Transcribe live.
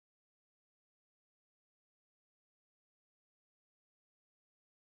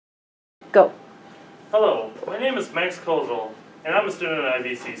Hello, my name is Max Kozel, and I'm a student at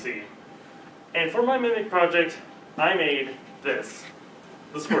IVCC. And for my Mimic project, I made this,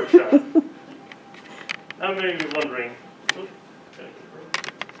 the Squirt Shot. Now you may be wondering,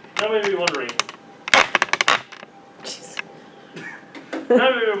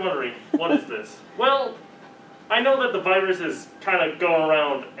 what is this? Well, I know that the virus is kind of going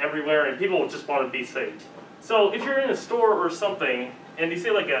around everywhere and people just want to be safe. So if you're in a store or something and you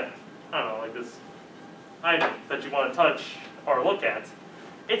see like a, I don't know, like this item that you want to touch or look at,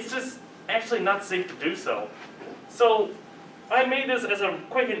 it's just actually not safe to do so. So I made this as a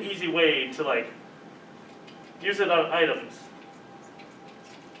quick and easy way to like use it on items.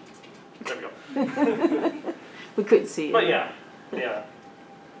 There we go. We couldn't see it. But yeah.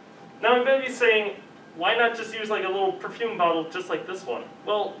 Now you may be saying, why not just use like a little perfume bottle just like this one?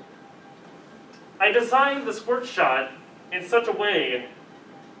 Well, I designed the Squirt Shot in such a way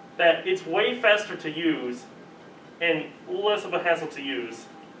that it's way faster to use and less of a hassle to use.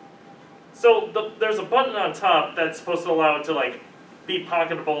 So there's a button on top that's supposed to allow it to like be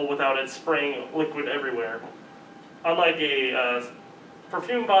pocketable without it spraying liquid everywhere. Unlike a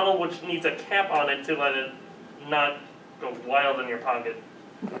perfume bottle, which needs a cap on it to let it not go wild in your pocket.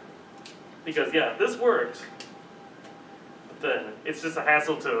 Because yeah, this works. But then it's just a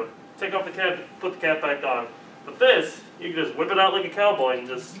hassle to take off the cap, put the cap back on. But this, you can just whip it out like a cowboy and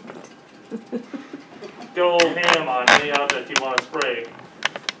just go ham on any object you want to spray.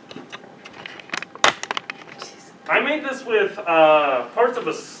 I made this with parts of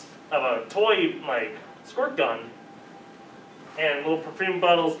a toy like squirt gun and little perfume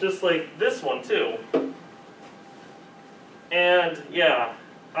bottles just like this one too. And yeah,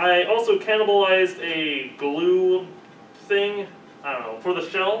 I also cannibalized a glue thing, I don't know, for the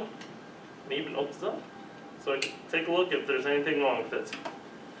shell. And it even opens up. So I can take a look if there's anything wrong with it.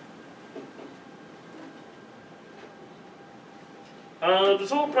 The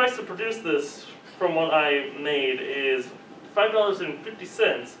total price to produce this, from what I made, is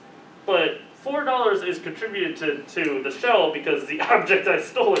 $5.50, but $4 is contributed to the shell because the object I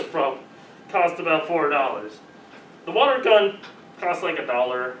stole it from cost about $4. The water gun costs like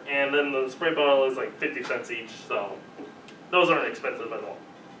 $1, and then the spray bottle is like 50 cents each, so those aren't expensive at all.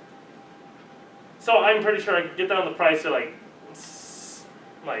 So I'm pretty sure I could get down the price to like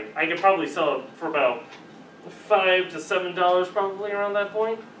I could probably sell it for about $5 to $7 probably around that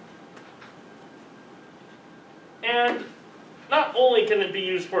point. And not only can it be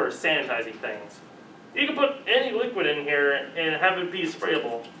used for sanitizing things, you can put any liquid in here and have it be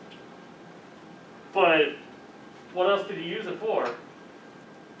sprayable. But what else could you use it for?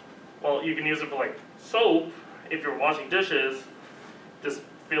 Well, you can use it for like soap. If you're washing dishes, just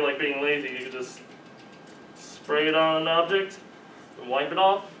feel like being lazy, you can just spray it on an object and wipe it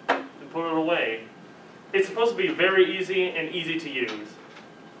off and put it away. It's supposed to be very easy and easy to use.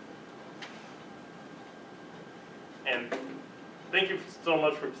 And thank you so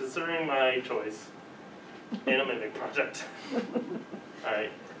much for considering my choice in a Mimic project.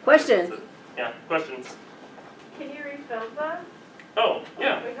 Alright. Questions? Yeah, questions. Can you refill that? Oh,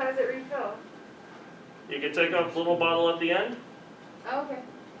 yeah. Like, how does it refill? You can take off the little bottle at the end. Oh, okay.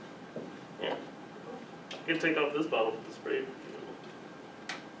 Yeah. You can take off this bottle with the spray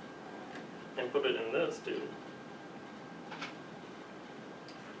and put it in this too.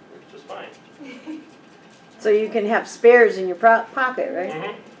 Works just fine. So you can have spares in your pocket, right?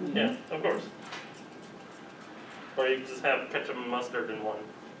 Mm-hmm. Yeah, of course. Or you can just have ketchup and mustard in one.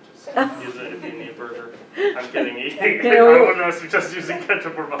 Just use it if you need a burger. I'm kidding. I wouldn't suggest using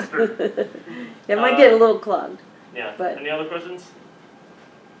ketchup or mustard. It might get a little clogged. Yeah. But any other questions?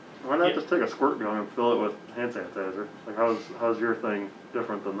 Why not just take a squirt gun and fill it with hand sanitizer? Like, how's your thing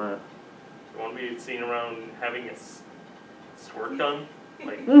different than that? You want to be seen around having a squirt gun?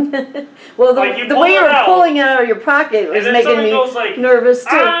 Like, well, the way you were out, pulling it out of your pocket was making me like, nervous too.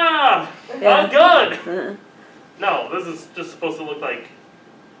 Ah! Yeah. I'm good! No, this is just supposed to look like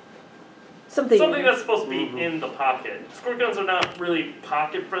something that's supposed to be in the pocket. Squirt guns are not really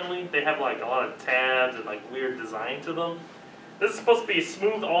pocket friendly. They have like a lot of tabs and like weird design to them. This is supposed to be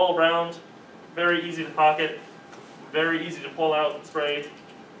smooth all around, very easy to pocket, very easy to pull out and spray.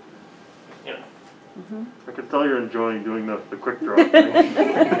 You know. I can tell you're enjoying doing the quick draw thing.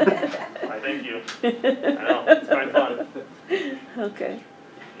 I thank you. I know, it's quite fun. Okay.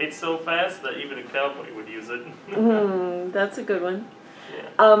 It's so fast that even a cowboy would use it. That's a good one.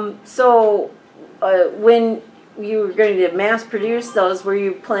 Yeah. So when you were going to mass produce those, were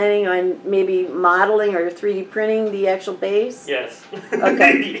you planning on maybe modeling or 3D printing the actual base? Yes.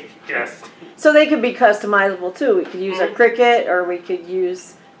 Okay. Yes. So they could be customizable too. We could use a Cricut, or we could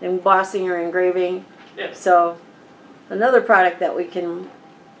use embossing or engraving. Yeah. So, another product that we can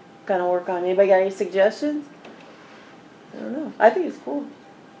kind of work on. Anybody got any suggestions? I don't know. I think it's cool.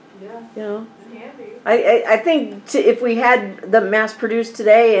 Yeah, You know, it's handy. I think if we had the mass produced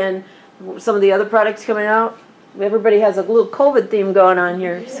today and some of the other products coming out, everybody has a little COVID theme going on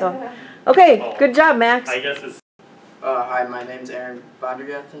here. So, Yeah. okay, Oh. good job, Max. I guess it's Hi, my name's Aaron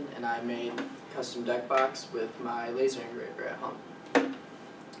Vondergaffen, and I made custom deck box with my laser engraver at home.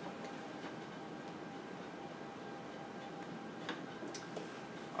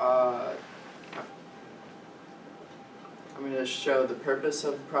 I'm going to show the purpose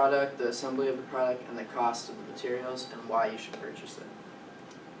of the product, the assembly of the product, and the cost of the materials, and why you should purchase it.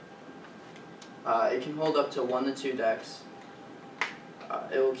 It can hold up to 1 to 2 decks.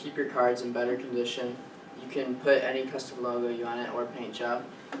 It will keep your cards in better condition. You can put any custom logo you want it or paint job,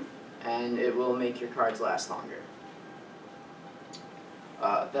 and it will make your cards last longer.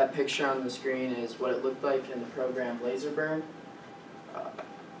 That picture on the screen is what it looked like in the program Laser Burn.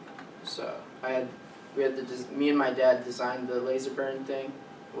 Me and my dad designed the laser burn thing.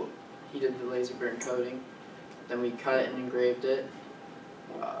 Well, he did the laser burn coating. Then we cut it and engraved it.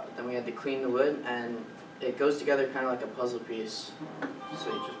 Then we had to clean the wood, and it goes together kind of like a puzzle piece.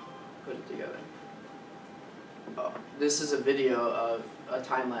 So you just put it together. This is a video of a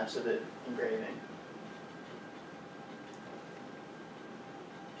time lapse of it engraving.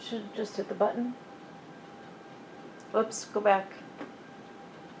 Should just hit the button. Oops, go back.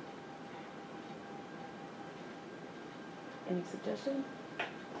 Any suggestion?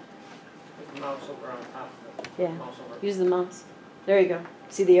 With the mouse over on top of it. Yeah. Mouse over. Use the mouse. There you go.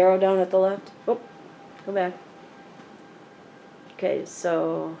 See the arrow down at the left? Oh, go back. Okay,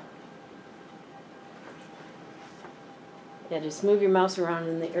 so yeah, just move your mouse around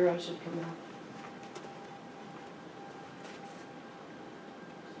and the arrow should come out.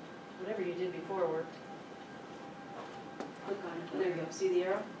 Whatever you did before worked. Click on it. There you go. See the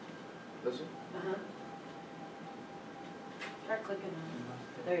arrow? Does it? Uh-huh. Try clicking on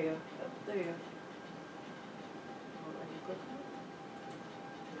it. There you go. Oh, there you go. Won't let you click on it.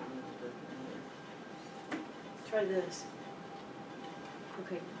 Try this.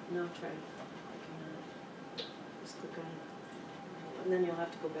 Okay, now try clicking on it. Just click on it. And then you'll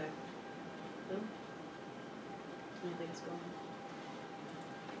have to go back. No? I don't think it's going.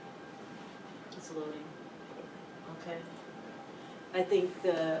 It's loading. Okay. I think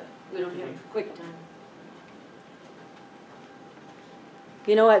we don't have quick time.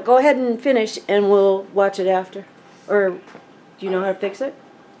 You know what? Go ahead and finish, and we'll watch it after. Or, do you know how to fix it?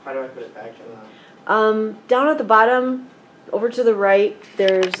 How do I put it back in Down at the bottom, over to the right,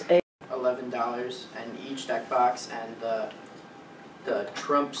 there's a $11, and each deck box, and the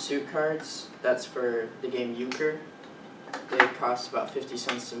Trump suit cards, that's for the game Euchre. They cost about 50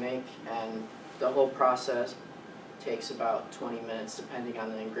 cents to make, and the whole process takes about 20 minutes depending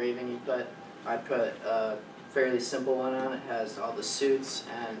on the engraving you put. I put a fairly simple one on. It has all the suits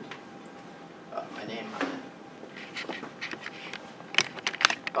and my name on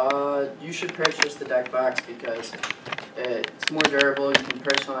it. You should purchase the deck box because it's more durable. You can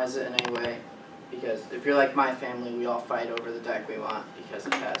personalize it in any way. Because if you're like my family, we all fight over the deck we want because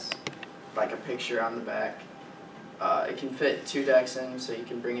it has like a picture on the back. It can fit 2 decks in, so you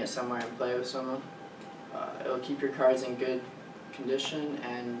can bring it somewhere and play with someone. It'll keep your cards in good condition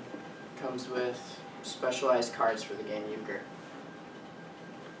and comes with specialized cards for the game Euchre.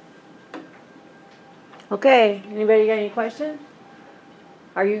 Okay, anybody got any questions?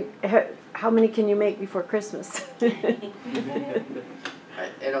 How many can you make before Christmas? It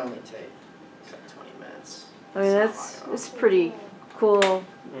only takes like 20 minutes. I mean, it's pretty cool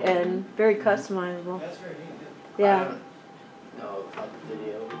and very customizable. That's very neat. I Yeah. don't know how the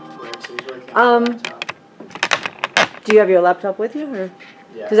video works. It was working on the laptop. Do you have your laptop with you? Or?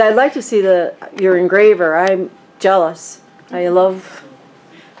 Yeah. Because I'd like to see your engraver. I'm jealous. I love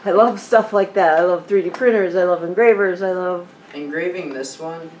stuff like that. I love 3D printers. I love engravers. I love Engraving this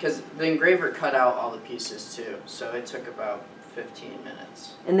one, because the engraver cut out all the pieces too, so it took about 15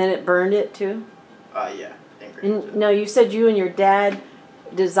 minutes. And then it burned it too? Yeah, engraved it. No, you said you and your dad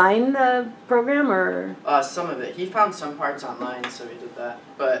designed the program, or? Some of it. He found some parts online, so we did that.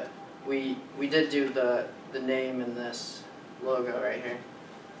 But we did do the name in this logo right here.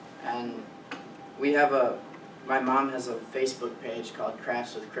 And we have my mom has a Facebook page called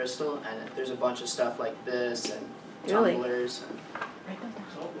Crafts with Crystal, and there's a bunch of stuff like this and Really? tumblers.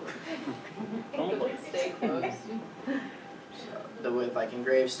 Stay close. With like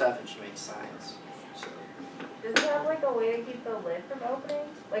engraved stuff, and she makes signs. So. Does it have like a way to keep the lid from opening?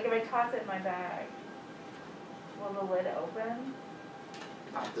 Like if I toss it in my bag, will the lid open?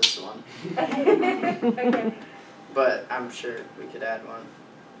 Not this one, Okay. but I'm sure we could add one.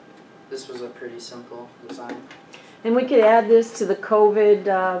 This was a pretty simple design. And we could add this to the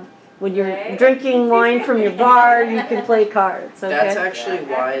COVID, when you're Right. drinking wine from your bar, you can play cards, okay? That's actually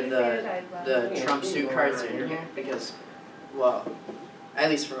Yeah, why after you sanitize them. the trump suit cards are in here, because, well, at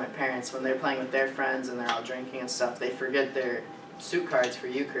least for my parents, when they're playing with their friends and they're all drinking and stuff, they forget their suit cards for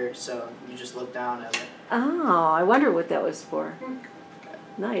euchre, so you just look down at it. Oh, I wonder what that was for.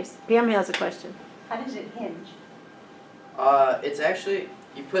 Nice. Pam has a question. How does it hinge? It's actually,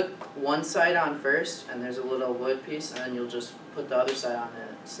 you put one side on first, and there's a little wood piece, and then you'll just put the other side on and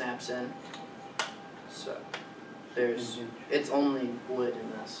it snaps in. So, it's only wood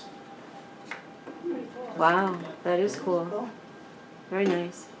in this. Wow, that is cool. Very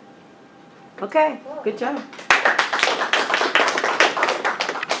nice. Okay, good job.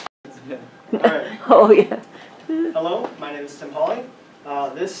 Alright, Oh, yeah. hello, my name is Tim Hawley.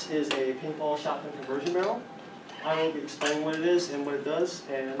 This is a paintball shotgun conversion barrel. I will be explaining what it is and what it does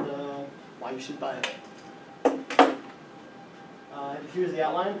and why you should buy it. Here's the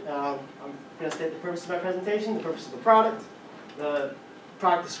outline. I'm going to state the purpose of my presentation, the purpose of the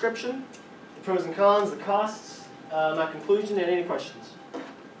product description, the pros and cons, the costs, my conclusion, and any questions.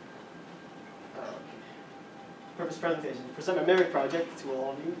 Purpose of presentation. Present my Mimic project to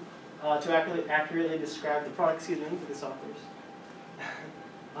all of you to accurately describe the product, that this offers.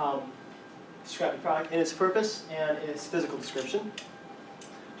 Describe the product and its purpose and its physical description.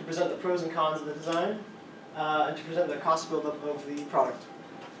 To present the pros and cons of the design. And to present the cost buildup of the product.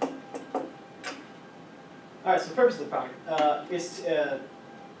 Alright, so the purpose of the product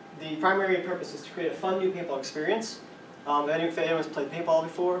the primary purpose is to create a fun new paintball experience. If anyone's played paintball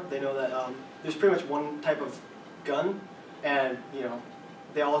before, they know that there's pretty much one type of gun, and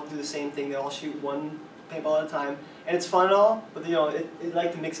they all do the same thing. They all shoot one paintball at a time, and it's fun and all. But it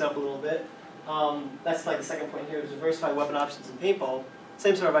like to mix it up a little bit. That's like the second point here: is diversify weapon options in paintball.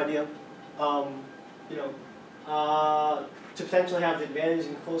 Same sort of idea. To potentially have the advantage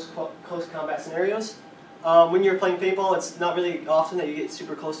in close combat scenarios. When you're playing paintball, it's not really often that you get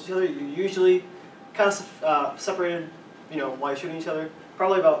super close to each other. You're usually kind of separated, while you're shooting each other.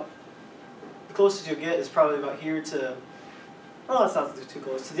 Probably about, the closest you'll get is probably about here to, well, that's not too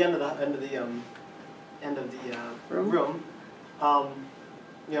close, to the end of the room.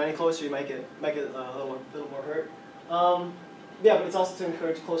 Any closer you might get a little more hurt. Yeah, but it's also to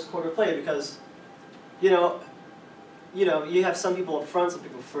encourage close quarter play because, you have some people up front, some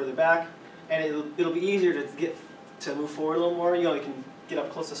people further back, and it'll be easier to move forward a little more. You can get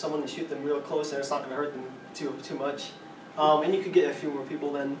up close to someone and shoot them real close, and it's not going to hurt them too much. And you could get a few more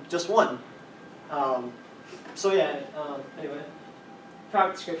people than just one. Anyway,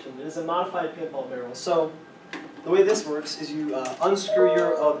 product description. It is a modified paintball barrel. So the way this works is you unscrew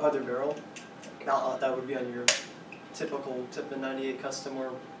your other barrel. That would be on your typical Tipman 98 custom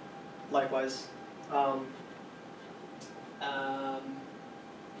or likewise.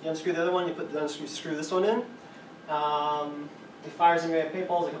 You unscrew the other one, you screw this one in. It fires in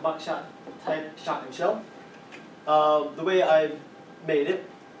paintballs like a buckshot type shotgun shell. The way I made it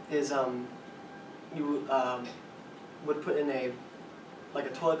is you would put in a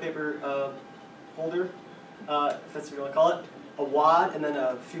toilet paper holder, if that's what you want to call it, a wad, and then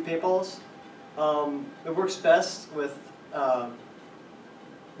a few paintballs. It works best with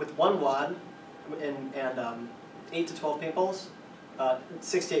one wad and 8 to 12 paintballs,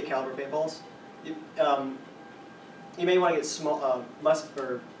 68 caliber paintballs. You may want to get smaller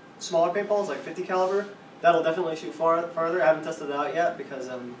paintballs, like 50 caliber. That'll definitely shoot farther. I haven't tested it out yet because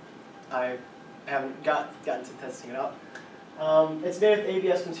I haven't gotten to testing it out. It's made with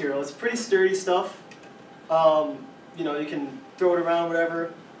ABS material. It's pretty sturdy stuff. You can throw it around,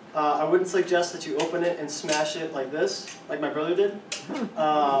 whatever. I wouldn't suggest that you open it and smash it like this, like my brother did.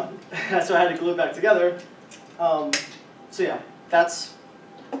 That's why I had to glue it back together. So yeah, that's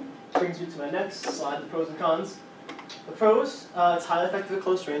brings me to my next slide, the pros and cons. The pros, it's highly effective at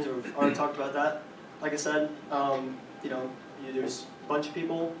close range. We've already talked about that. Like I said, there's a bunch of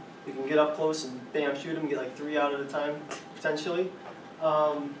people. You can get up close and bam, shoot them, get like 3 out at a time, potentially.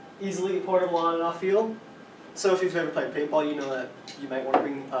 Easily portable on and off field. So if you've ever played paintball, you know that you might want to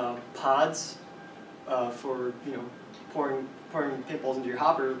bring pods for pouring paintballs into your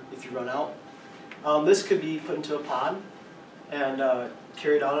hopper if you run out. This could be put into a pod and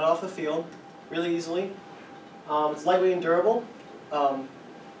carried on and off the field really easily. It's lightweight and durable,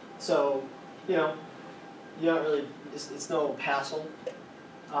 so you don't really. It's no hassle.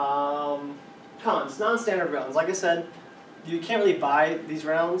 Cons: non-standard rounds. Like I said, you can't really buy these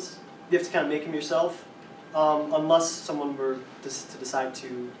rounds. You have to kind of make them yourself. unless someone were to decide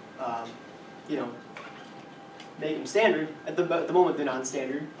to, you know, make them standard. At the moment, they're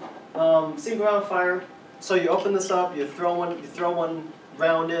non-standard. Single round fire. So you open this up, you throw one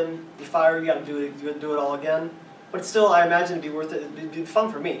round in, you fire. You got to do it all again. But still, I imagine it'd be worth it. It'd be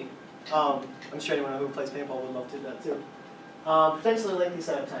fun for me. I'm sure anyone who plays paintball would love to do that too. Potentially lengthy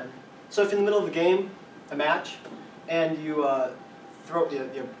setup time. So if you're in the middle of a game, a match, and you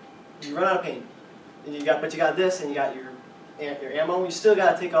you run out of paint, and you got this, and you got your ammo, you still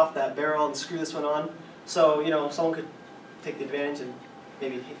got to take off that barrel and screw this one on. So you know someone could take the advantage and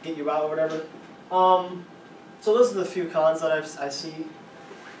maybe hit you out or whatever. So those are the few cons that I see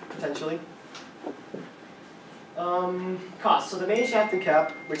potentially. Cost. So the main shaft and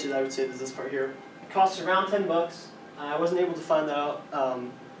cap, which is I would say is this part here, costs around $10. I wasn't able to find that out,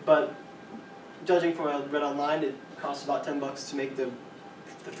 but judging from what I read online, it costs about $10 to make the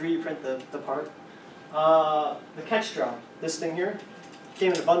 3D print the part. The catch straw, this thing here,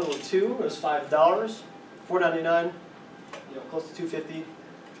 came in a bundle of 2. It was $5, $4.99, close to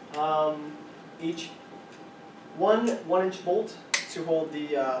 $2.50 each. One 1-inch bolt to hold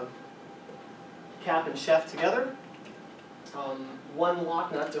the cap and shaft together. One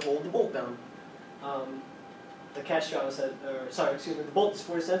lock nut to hold the bolt down. The catch straw was the bolt is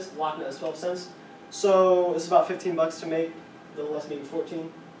 40 cents, the lock nut is 12 cents. So it's about $15 to make, a little less, maybe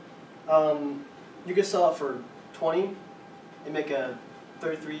 14. You could sell it for 20 and make a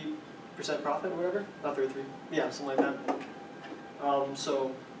 33% profit or whatever. Not 33, yeah, something like that.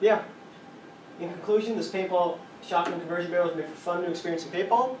 So yeah. In conclusion, this paintball shotgun conversion barrel is made for fun, new experience in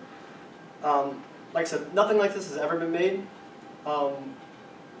paintball. Like I said, nothing like this has ever been made. I've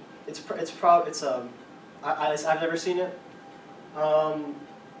never seen it. And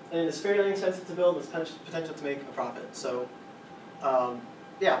it's fairly inexpensive to build. It's potential to make a profit. So,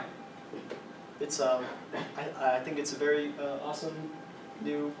 yeah, it's I think it's a very awesome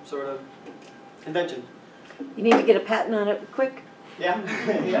new sort of invention. You need to get a patent on it quick. Yeah,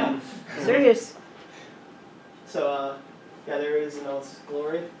 yeah. Serious. So, yeah, there is an else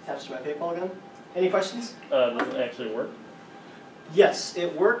glory attached to my paintball gun. Any questions? Does it actually work? Yes,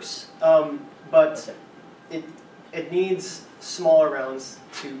 it works, but it needs smaller rounds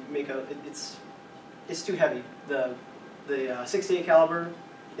to make it's too heavy. The 68 caliber,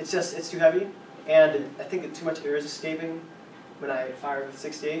 it's too heavy, and I think too much air is escaping when I fire with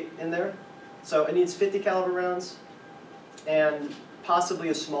 68 in there. So it needs 50 caliber rounds, and possibly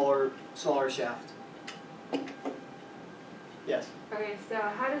a smaller shaft. Yes. Okay, so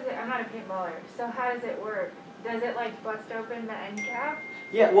how does it, I'm not a paintballer, so how does it work? Does it like bust open the end cap?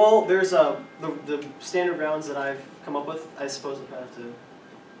 Yeah, well, there's the standard rounds that I've come up with. I suppose I have to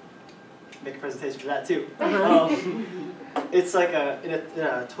make a presentation for that too. It's like in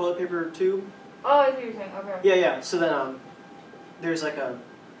a toilet paper tube. Oh, I see what you're saying, okay. Yeah, yeah. So then there's like a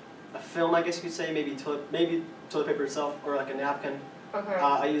film, I guess you could say, maybe toilet paper itself, or like a napkin. Okay.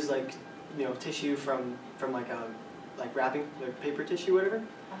 I use like tissue from like wrapping, like paper tissue, whatever.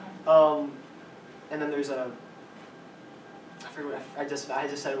 And then there's I forget what I just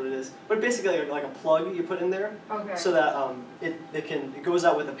said what it is, but basically like a plug you put in there, Okay. so that it goes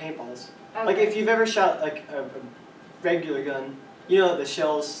out with the paintballs. Okay. Like if you've ever shot like a regular gun, the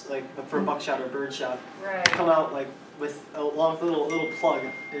shells like for a buckshot or birdshot Right. come out like along with a little plug.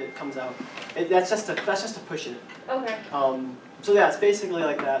 It comes out. That's just to push it. Okay. So yeah, it's basically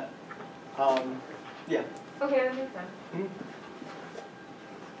like that. Yeah. Okay, that makes sense. Mm-hmm.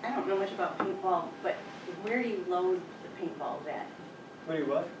 I don't know much about paintball, but where do you load the paintballs at? What do you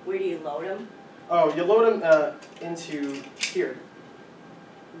what? Where do you load them? Oh, you load them into here.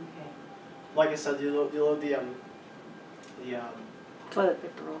 Okay. Like I said, you load the Toilet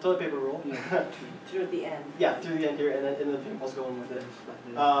paper roll. toilet paper roll. Through the end. Yeah, through the end here, and then the paintball's going with it.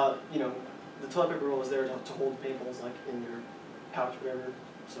 The toilet paper roll is there to hold paintballs like in your pouch, whatever.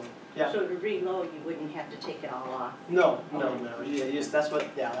 So yeah. So to reload, you wouldn't have to take it all off. No. Yeah, that's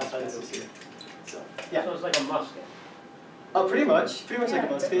why this is here. So yeah. So it's like a musket. Oh, pretty much like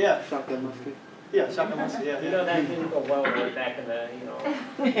a musket. Yeah. Shotgun musket. Yeah, shotgun musket. Yeah. You know that didn't go well way back in the,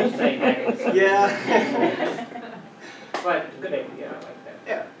 just saying back in the 70s. Yeah. But good idea, I like that.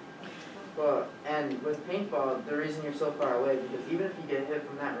 Yeah. Well, and with paintball, the reason you're so far away, because even if you get hit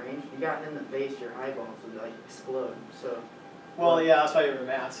from that range, you got in the face, your eyeballs would like explode. So. Well, yeah, that's why you wear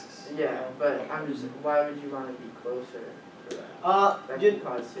masks. Yeah, but I'm just. Why would you want to be closer for that? That could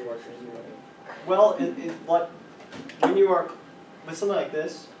cause serious injury. Well, when you are with something like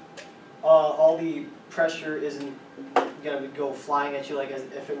this, all the pressure isn't gonna go flying at you like as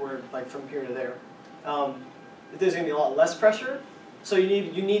if it were like from here to there. There's gonna be a lot less pressure, So you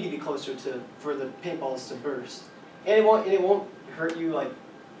need to be closer to for the paintballs to burst, and it won't hurt you like,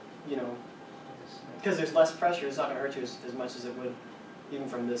 you know, because there's less pressure. It's not going to hurt you as much as it would even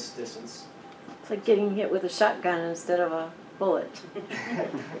from this distance. It's like getting hit with a shotgun instead of a bullet.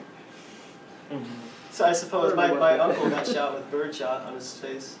 So I suppose my uncle got shot with bird shot on his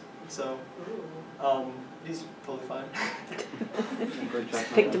face. So he's totally fine.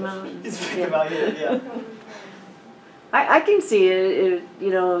 Picked him out. He's picked him out here. Yeah. I can see it,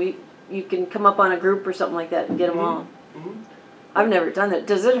 you know, you can come up on a group or something like that and get them all. Mm-hmm. I've never done that.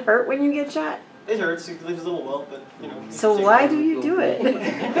 Does it hurt when you get shot? It hurts. It leaves a little welt, but you know. So why do you do it?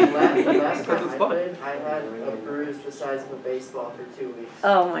 Last time I played, I had a bruise the size of a baseball for 2 weeks.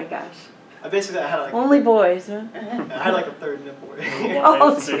 Oh my gosh. I had like Only boys, huh? I had like a third nipple.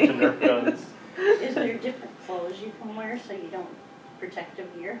 Oh, State to Nerf guns. Is there different clothes you can wear so you don't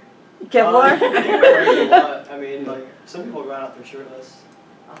protective gear? Kevlar? You can wear a lot. I mean, like some people go out there shirtless.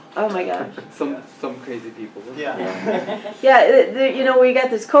 Oh my gosh. Some crazy people. Yeah. Yeah, you know, we got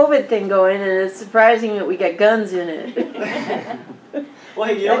this COVID thing going, and it's surprising that we got guns in it. Well,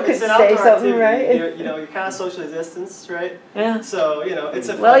 hey, you know, That it's could an say outdoor something, activity. right? You know, you're kind of socially distanced, right? Yeah. So you know, it's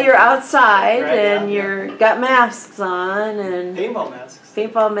a Well, fun- you're outside, Right, yeah, and yeah. you're got masks on, and paintball masks.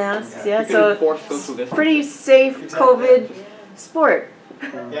 paintball masks. Yeah. Yeah, You can so enforce social distancing. pretty safe Exactly. COVID sport.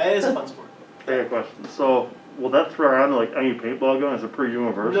 Yeah, it is a fun sport. I got a question. So, will that throw on like any paintball gun? Is it pretty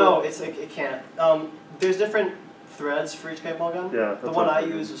universal? No, it's like it can't. There's different threads for each paintball gun. Yeah. The one I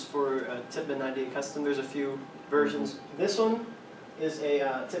use is for Tippmann 98 Custom. There's a few versions. This one is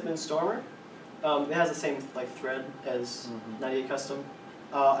a Tippmann Stormer. It has the same like thread as 98 Custom.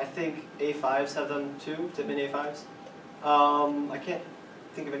 I think A5s have them too, Tippmann A5s. I can't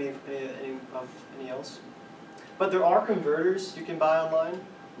think of any else. But there are converters you can buy online.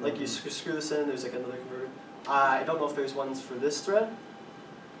 Like you screw this in, there's like another converter. I don't know if there's ones for this thread.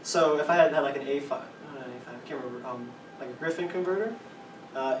 So if I had like an A5, not an A5, I can't remember, like a Griffin converter,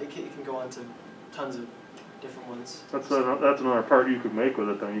 it can go on to tons of different ones. That's another part you could make with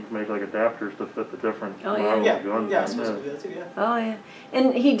it. Then you can make like adapters to fit the different Oh, yeah. models Yeah, of guns. yeah, I suppose we do that too, yeah. Oh yeah,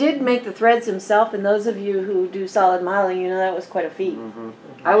 and he did make the threads himself. And those of you who do solid modeling, you know that was quite a feat.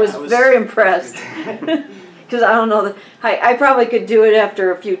 I was very impressed. Because I don't know that I probably could do it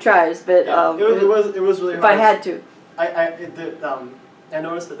after a few tries, but Yeah, it was really if hard. I had to. I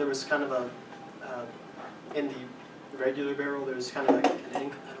noticed that there was kind of a in the regular barrel there was kind of like an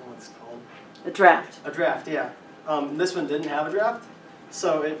ink, I don't know what it's called. A draft. A draft, yeah. This one didn't have a draft,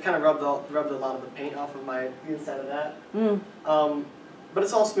 so it kind of rubbed a lot of the paint off of the inside of that. But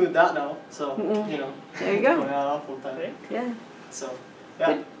it's all smoothed out now, so you know. There you go. Going out off all the time. Yeah. So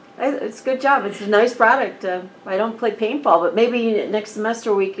yeah. It's a good job. It's a nice product. I don't play paintball, but maybe next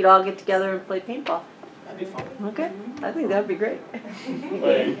semester we could all get together and play paintball. That'd be fun. Okay, I think that'd be great.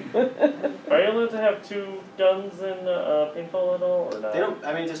 Like, are you allowed to have two guns in paintball at all, or not? They don't.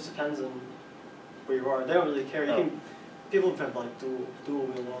 I mean, it just depends on where you are. They don't really care. You can. People have like dual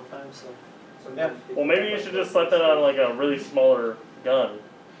wheel all the time, so. Yeah. Well, maybe you should just slap that on like a really smaller gun.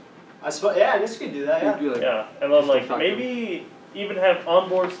 Yeah, I guess you could do that. Yeah. Yeah, and then like maybe even have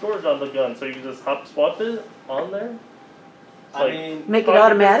onboard storage on the gun, so you can just hop swap it on there. I mean, make it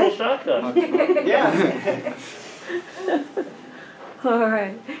automatic. Shotgun. Yeah. All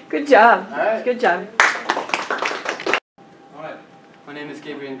right. Good job. All right. Good job. Alright, my name is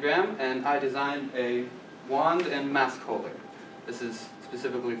Gabriel Graham and I designed a wand and mask holder. This is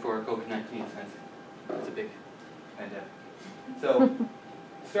specifically for COVID-19 since it's a big pandemic. So,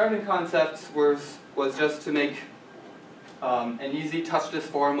 starting concept was just to make an easy touchless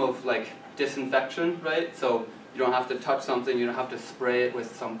form of like disinfection, right? So you don't have to touch something, you don't have to spray it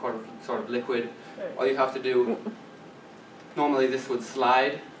with some sort of liquid. All you have to do, normally this would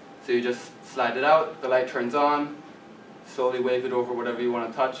slide, so you just slide it out, the light turns on, slowly wave it over whatever you want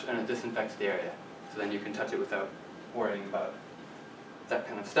to touch, and it disinfects the area. So then you can touch it without worrying about that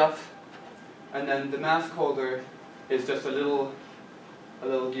kind of stuff. And then the mask holder is just a little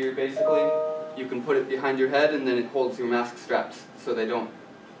gear basically. You can put it behind your head and then it holds your mask straps so they don't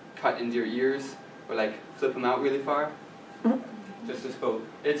cut into your ears or like flip them out really far.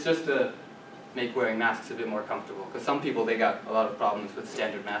 It's just to make wearing masks a bit more comfortable because some people, they got a lot of problems with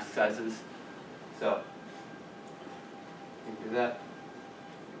standard mask sizes. So you can do that.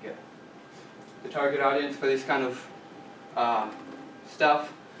 Okay. The target audience for this kind of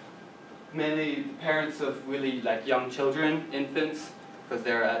stuff, mainly parents of really like young children, infants, because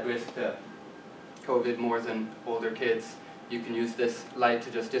they're at risk to COVID more than older kids. You can use this light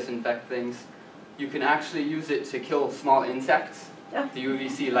to just disinfect things. You can actually use it to kill small insects. Yeah. the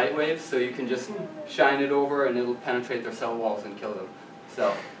UVC light waves, so you can just shine it over and it'll penetrate their cell walls and kill them.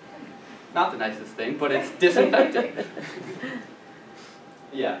 So, not the nicest thing, but it's disinfecting.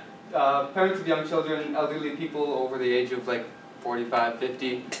 Yeah. Parents of young children, elderly people over the age of like 45,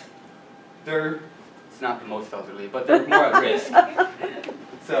 50, it's not the most elderly, but they're more at risk.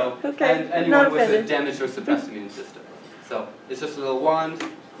 So, Okay, and not anyone with a offended. damaged or suppressed immune system. So, it's just a little wand,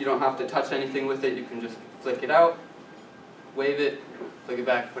 you don't have to touch anything with it, you can just flick it out, wave it, flick it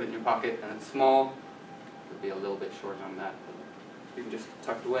back, put it in your pocket, and it's small. It'll be a little bit short on that. You can just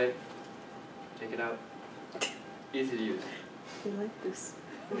tuck it away, take it out. Easy to use. I like this.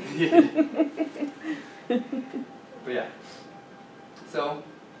 But yeah. So,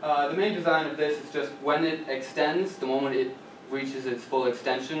 the main design of this is just when it extends, the moment it reaches its full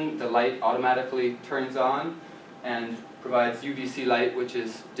extension, the light automatically turns on and provides UVC light, which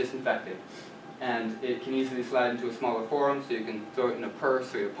is disinfecting. And it can easily slide into a smaller form, so you can throw it in a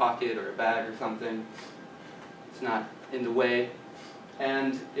purse or your pocket or a bag or something. It's not in the way.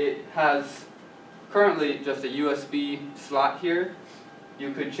 And it has currently just a USB slot here.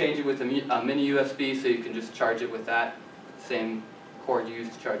 You could change it with a mini USB, so you can just charge it with that same cord you use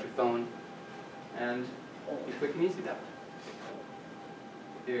to charge your phone. And be quick and easy that way.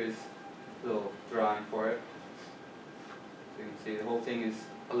 Here's a little drawing for it. So you can see the whole thing is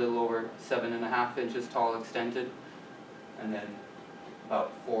a little over 7.5 inches tall extended, and then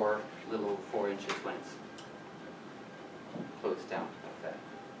about a little over 4 inches when it's closed down like that.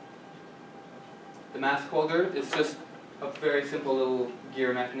 The mask holder is just a very simple little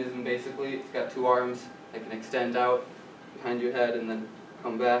gear mechanism basically. It's got 2 arms that can extend out behind your head and then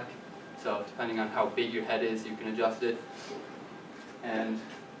come back. So depending on how big your head is, you can adjust it. And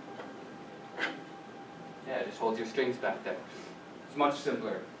yeah, it just holds your strings back there. It's a much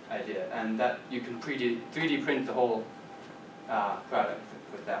simpler idea, and that you can 3D print the whole product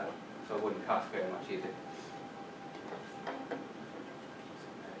with that one, so it wouldn't cost very much either.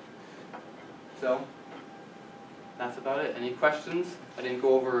 So that's about it. Any questions? I didn't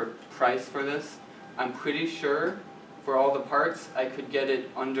go over price for this. I'm pretty sure for all the parts I could get it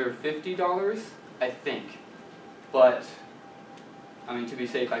under $50, I think. But I mean, to be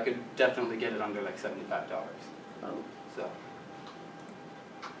safe, I could definitely get it under like $75. Oh. So.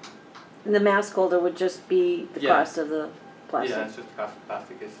 And the mask holder would just be the Yeah. cost of the plastic? Yeah, it's just the cost of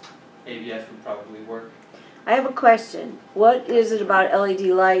plastic. ABS would probably work. I have a question. What is it about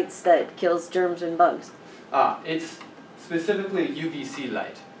LED lights that kills germs and bugs? It's specifically UVC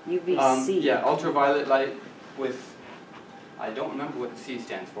light. UVC? Yeah, ultraviolet light with, I don't remember what the C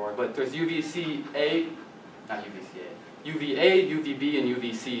stands for, but there's UVC-A, not UVC-A, UVA, UVB, and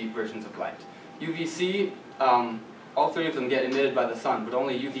UVC versions of light. UVC, all 3 of them get emitted by the sun, but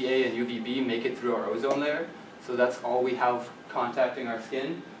only UVA and UVB make it through our ozone layer, so that's all we have contacting our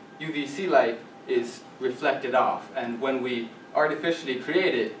skin. UVC light is reflected off, and when we artificially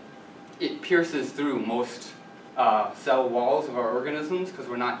create it, it pierces through most cell walls of our organisms because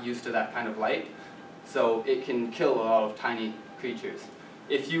we're not used to that kind of light, so it can kill a lot of tiny creatures.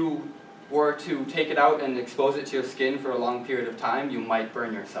 If you were to take it out and expose it to your skin for a long period of time, you might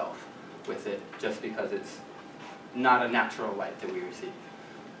burn yourself with it just because it's not a natural light that we receive.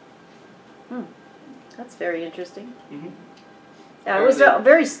 That's very interesting. Mm-hmm. I was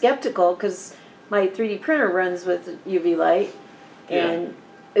very skeptical because my 3D printer runs with UV light and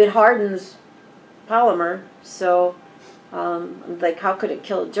it hardens polymer, so like how could it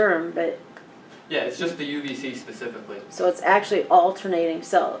kill a germ? But yeah, it's just the UVC specifically. so it's actually alternating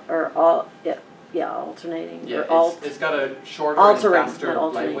alternating. Yeah, or it's got a shorter altering, and faster not light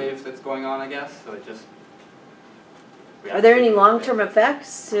alternating. wave that's going on, I guess, so it just... Are there any long-term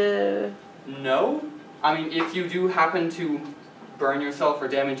effects? No. I mean, if you do happen to burn yourself or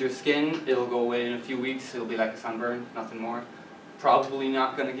damage your skin, it'll go away in a few weeks. It'll be like a sunburn, nothing more. Probably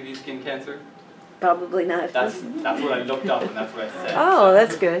not going to give you skin cancer. Probably not. That's what I looked up and that's what I said. Oh,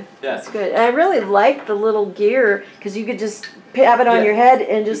 that's good. Yeah. That's good. And I really like the little gear because you could just have it on your head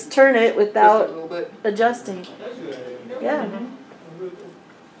and just turn it Just a without little bit. adjusting. Yeah.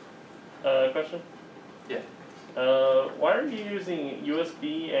 Question? Yeah. Why are you using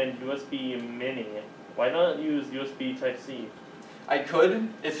USB and USB Mini? Why not use USB Type-C? I could.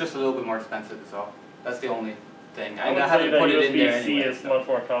 It's just a little bit more expensive as well. That's the only thing. I would I say haven't that put it in there USB-C anyway. is much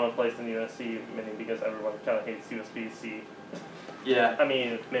more commonplace than USB Mini because everyone kind of hates USB-C. Yeah. I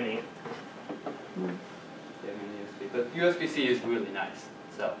mean, Mini. Yeah, mini USB. But USB-C is really nice,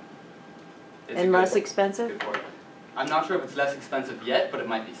 so. It's a And good- less expensive? good port. I'm not sure if it's less expensive yet, but it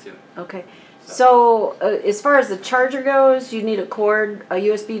might be soon. Okay. So as far as the charger goes, you need a cord, a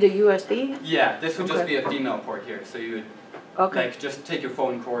USB to USB? Yeah, this would just Okay. be a female port here, so you would Okay. Like, just take your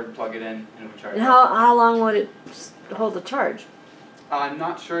phone cord, plug it in, and it will charge. And how long would it hold the charge? I'm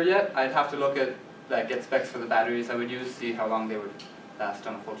not sure yet. I'd have to look at, like, get specs for the batteries I would use, see how long they would last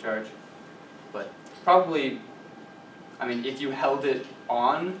on a full charge. But probably, I mean, if you held it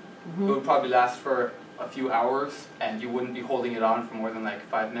on, it would probably last for a few hours, and you wouldn't be holding it on for more than like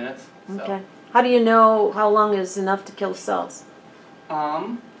 5 minutes. So. Okay. How do you know how long is enough to kill cells?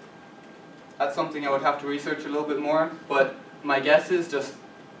 That's something I would have to research a little bit more, but my guess is just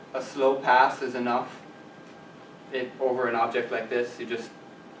a slow pass is enough. Over an object like this, you just,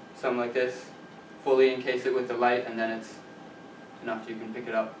 something like this, fully encase it with the light, and then it's enough you can pick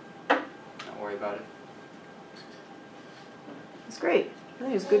it up. Don't worry about it. It's great. I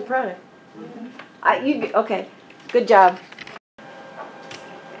think it's a good product. Okay, good job.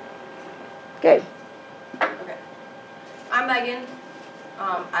 Okay. Okay. I'm Megan.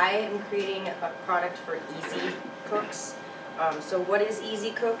 I am creating a product for Eazzy Cooks. So what is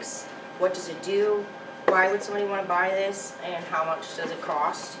Eazzy Cooks? What does it do? Why would somebody want to buy this? And how much does it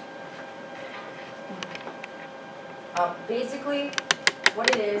cost? Basically,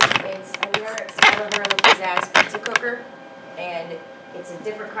 what it is, it's kind of a pizzazz pizza cooker, and it's a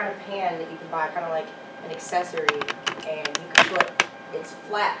different kind of pan that you can buy, kind of like an accessory, and you can put, it's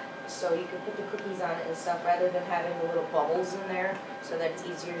flat, so you can put the cookies on it and stuff rather than having the little bubbles in there, so that it's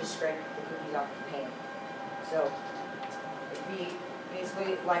easier to scrape the cookies off the pan. So it'd be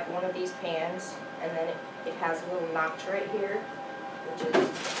basically like one of these pans, and then it has a little notch right here, which is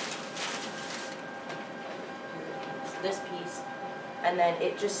this piece, and then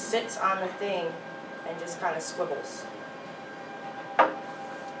it just sits on the thing and just kind of swivels. So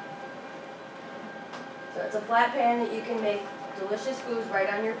it's a flat pan that you can make delicious foods right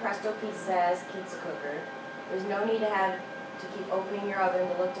on your Presto Pizzazz pizza cooker. There's no need to keep opening your oven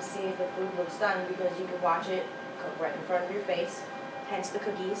to look to see if the food looks done, because you can watch it cook right in front of your face, hence the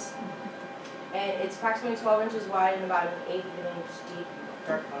cookies. And it's approximately 12 inches wide and about an 1/8 of an inch deep,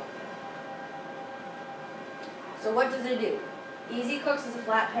 dark mode. So what does it do? Eazzy Cooks is a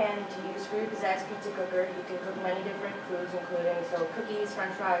flat pan to use for your pizzazz pizza cooker. You can cook many different foods, including cookies,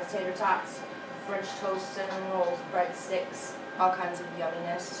 french fries, tater tots, French toast, cinnamon rolls, breadsticks, all kinds of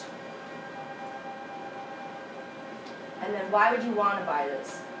yumminess. And then why would you want to buy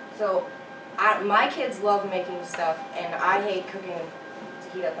this? So my kids love making stuff, and I hate cooking to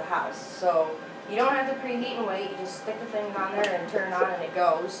heat up the house. So you don't have to preheat and wait. You just stick the thing on there and turn it on and it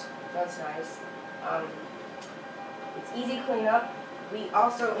goes. That's nice. It's easy cleanup. We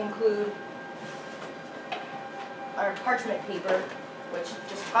also include our parchment paper, which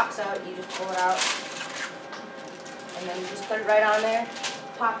just pops out. You just pull it out, and then you just put it right on there.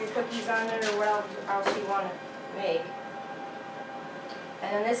 Pop your cookies on there, or what else you want to make.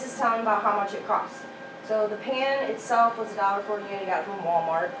 And then this is telling about how much it costs. So the pan itself was $1.48. I got it from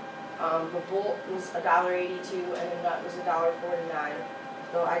Walmart. The bolt was $1.82, and the nut was $1.49.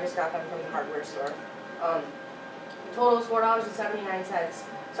 So I just got them from the hardware store. The total was $4.79.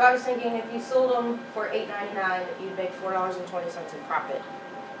 So I was thinking, if you sold them for $8.99, you'd make $4.20 in profit.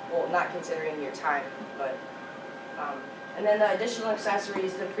 Well, not considering your time, but. And then the additional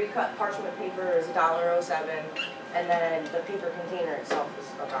accessories, the pre-cut parchment paper is $1.07, and then the paper container itself is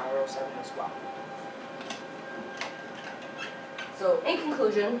 $1.07 as well. So in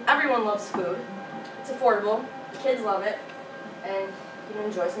conclusion, everyone loves food. It's affordable, the kids love it, and you can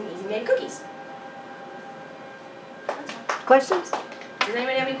enjoy some easy-made cookies. Questions? Does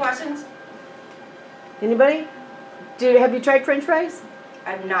anybody have any questions? Anybody? Have you tried French fries?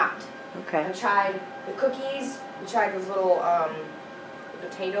 I've not. Okay. I've tried the cookies. We tried those little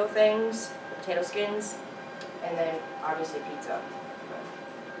potato things, potato skins, and then obviously pizza.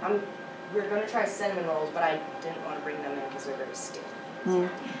 We're going to try cinnamon rolls, but I didn't want to bring them in because they're very sticky.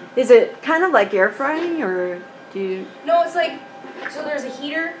 Is it kind of like air frying, or do you? No, it's like, so there's a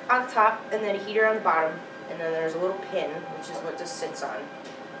heater on the top and then a heater on the bottom, and then there's a little pin, which is what this sits on.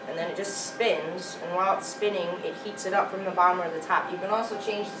 And then it just spins, and while it's spinning, it heats it up from the bottom or the top. You can also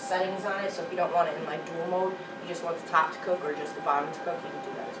change the settings on it, so if you don't want it in like dual mode, you just want the top to cook or just the bottom to cook, you can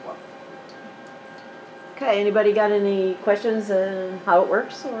do that as well. Okay, anybody got any questions on how it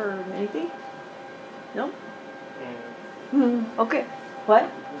works or anything? No? Okay. What?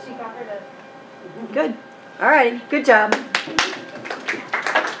 She got her to. Good. All right, good job.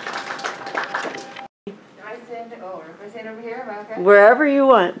 We're sitting over here, am I okay? Wherever you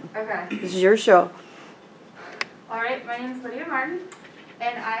want. Okay. This is your show. Alright, my name is Lydia Martin,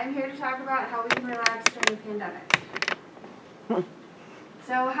 and I am here to talk about how we can relax during the pandemic.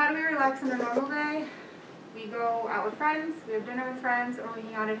 So how do we relax on a normal day? We go out with friends, we have dinner with friends, or we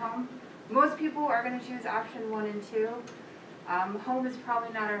hang out at home. Most people are going to choose option 1 and 2. Home is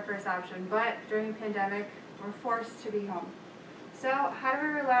probably not our first option, but during a pandemic, we're forced to be home. So how do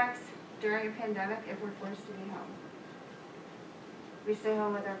we relax during a pandemic if we're forced to be home? We stay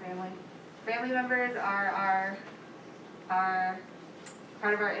home with our family. Family members are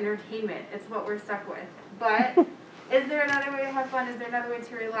part of our entertainment. It's what we're stuck with. But is there another way to have fun? Is there another way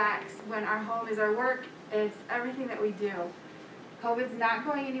to relax when our home is our work? It's everything that we do. COVID's not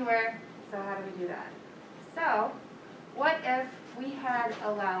going anywhere, so how do we do that? So, what if we had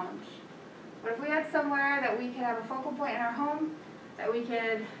a lounge? What if we had somewhere that we could have a focal point in our home, that we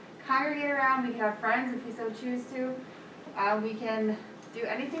could congregate around, we could have friends if we so choose to. We can do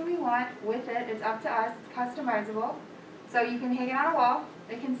anything we want with it. It's up to us. It's customizable. So you can hang it on a wall.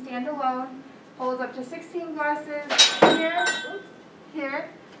 It can stand alone. Holds up to 16 glasses here, here,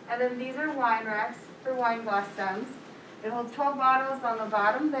 and then these are wine racks for wine glass stems. It holds 12 bottles on the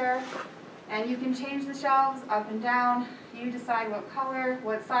bottom there, and you can change the shelves up and down. You decide what color,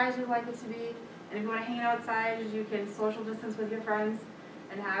 what size you'd like it to be, and if you want to hang outside, you can social distance with your friends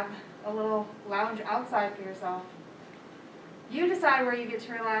and have a little lounge outside for yourself. You decide where you get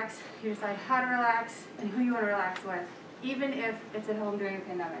to relax, you decide how to relax, and who you want to relax with, even if it's at home during a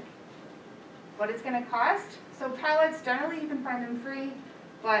pandemic. What it's going to cost? So pallets, generally you can find them free,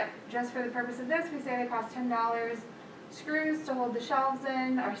 but just for the purpose of this, we say they cost $10. Screws to hold the shelves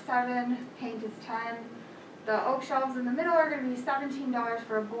in are $7, paint is $10. The oak shelves in the middle are going to be $17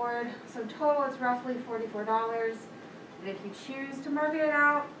 for a board, so total it's roughly $44. And if you choose to market it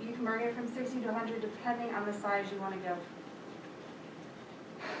out, you can market it from $60 to $100 depending on the size you want to give.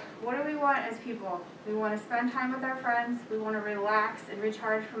 What do we want as people? We want to spend time with our friends, we want to relax and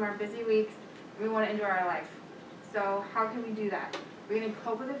recharge from our busy weeks, and we want to enjoy our life. So how can we do that? We're going to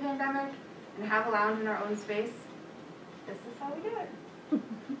cope with the pandemic and have a lounge in our own space. This is how we do it.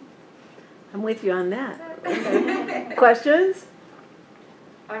 I'm with you on that. Okay. Questions?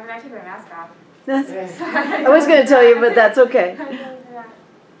 Oh, I forgot to take my mask off. I was going to tell you, but that's okay. You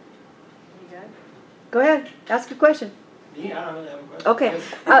good? Go ahead, ask a question. Me? I don't really have a question. Okay.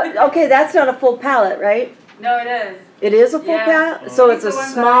 Okay, that's not a full pallet, right? No, it is. It is a full Yeah. pallet? So it's a It's the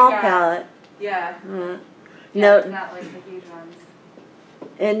ones that small I got. pallet. Yeah. Mm. Yeah, it's No, not like the huge ones.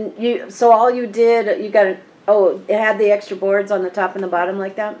 and you, so all you did, you got it, oh, it had the extra boards on the top and the bottom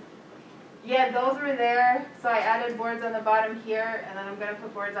like that? Yeah, those were there, so I added boards on the bottom here, and then I'm gonna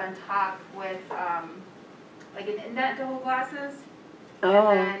put boards on top with, like an indent to hold glasses. Oh.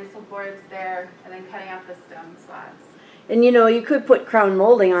 And then some boards there, and then cutting out the stem slots. And you know, you could put crown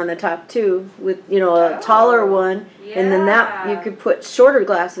molding on the top too, with, you know, a taller one, and then that, you could put shorter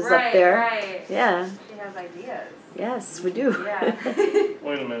glasses up there. Right. Yeah, She has ideas. yes, we do. Yeah.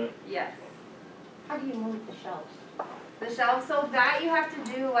 Wait a minute. Yes. How do you move the shelves? The shelves, so that you have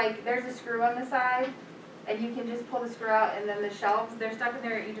to do, like, there's a screw on the side, and you can just pull the screw out, and then the shelves, they're stuck in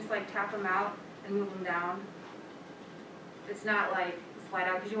there, you just like tap them out and move them down. It's not like slide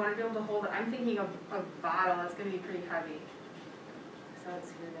out, because you want to be able to hold it. I'm thinking of a bottle that's going to be pretty heavy. So it's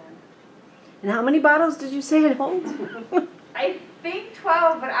screwed in. And how many bottles did you say it holds? I think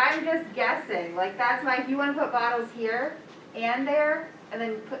 12, but I'm just guessing. Like, that's my, if you want to put bottles here and there, and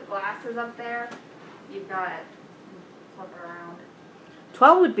then put glasses up there, you've got it. Flip it around.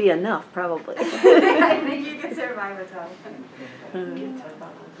 12 would be enough, probably. I think you can survive with 12.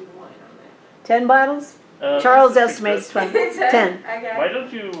 10 bottles? Charles estimates 12. 10. Okay. Why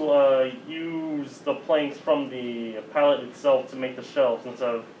don't you use the planks from the pallet itself to make the shelves instead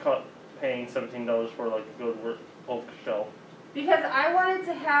of paying $17 for like a good oak shelf? Because I wanted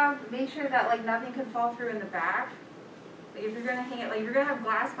to make sure that like nothing could fall through in the back. Like if you're gonna hang it, like if you're gonna have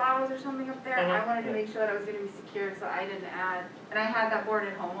glass bottles or something up there, I wanted to make sure that it was gonna be secure, so I didn't add. And I had that board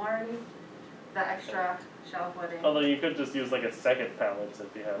at home already, the extra shelf wooding. Although you could just use like a second pallet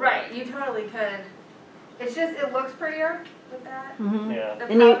if you have. Right, you totally could. It's just it looks prettier with that. Mm-hmm. Yeah. The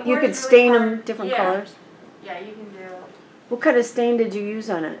And palette you board could is really stain hard. them different Yeah. colors. Yeah, you can do. What kind of stain did you use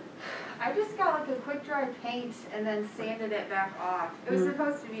on it? I just got like a quick dry paint and then sanded it back off. It was Mm.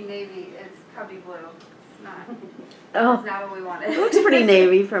 supposed to be navy. It's cubby blue. It's not. Oh, It's not what we wanted. it looks pretty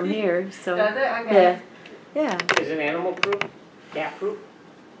navy from here, so. Does it? Okay. Yeah. Is it animal proof? Cat proof?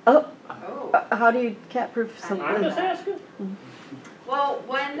 Oh, Oh. how do you cat proof I'm something? just asking. Well,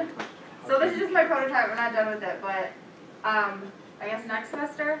 so this is just my prototype. We're not done with it, but I guess next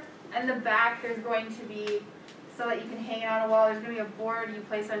semester. In the back, there's going to be, so that you can hang it on a wall, there's going to be a board you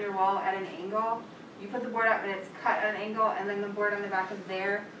place on your wall at an angle. You put the board up and it's cut at an angle, and then the board on the back of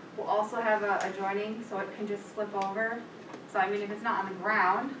there will also have a joining, so it can just slip over. So I mean, if it's not on the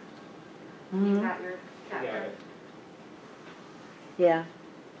ground, you've Mhm. got your cat Yeah. proof. Yeah.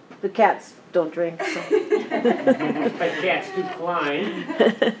 The cats don't drink, so. But cats do climb.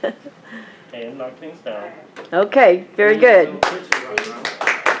 And knock things down. Okay, very good.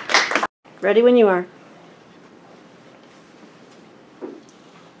 Ready when you are.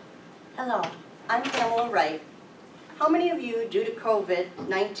 Hello, I'm Pamela Wright. How many of you, due to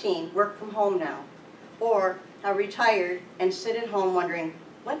COVID-19, work from home now? Or are retired and sit at home wondering,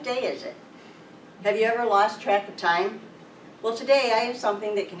 what day is it? Have you ever lost track of time? Well, today I have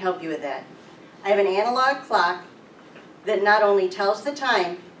something that can help you with that. I have an analog clock that not only tells the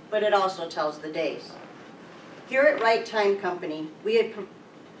time, but it also tells the days. Here at Right Time Company, we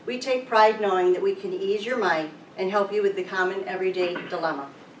take pride knowing that we can ease your mind and help you with the common everyday dilemma.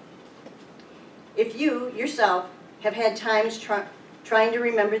 If you, yourself, have had times trying to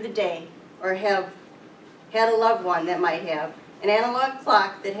remember the day, or have had a loved one that might have, an analog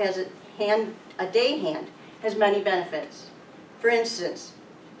clock that has a day hand has many benefits. For instance,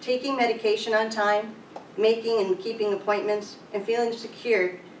 taking medication on time, making and keeping appointments, and feeling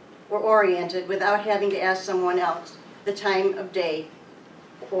secure or oriented without having to ask someone else the time of day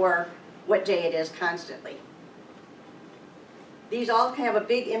or what day it is constantly. These all have a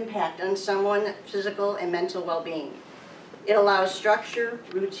big impact on someone's physical and mental well-being. It allows structure,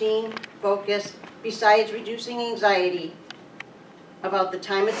 routine, focus, besides reducing anxiety about the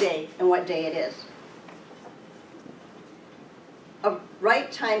time of day and what day it is. A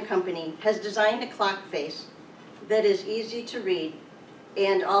Right Time Company has designed a clock face that is easy to read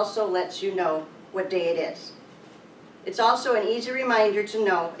and also lets you know what day it is. It's also an easy reminder to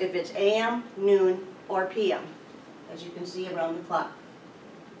know if it's AM, noon, or PM, as you can see around the clock.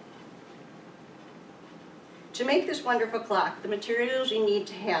 To make this wonderful clock, the materials you need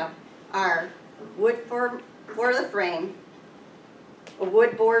to have are wood for the frame, a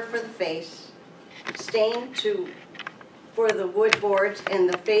wood board for the face, stain for the wood boards and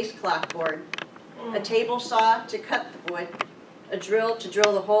the face clock board, a table saw to cut the wood, a drill to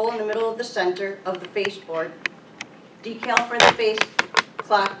drill the hole in the middle of the center of the face board, decal for the face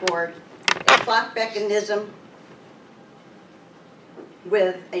clock board, a clock mechanism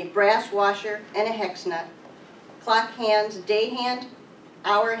with a brass washer and a hex nut, clock hands, day hand,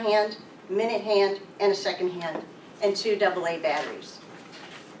 hour hand, minute hand, and a second hand, and 2 AA batteries.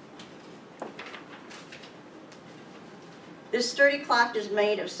 This sturdy clock is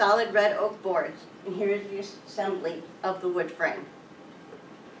made of solid red oak boards, and here is the assembly of the wood frame.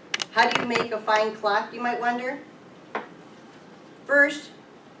 How do you make a fine clock, you might wonder? First,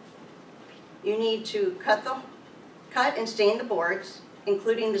 you need to cut and stain the boards,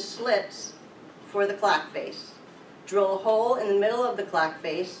 including the slits for the clock face. Drill a hole in the middle of the clock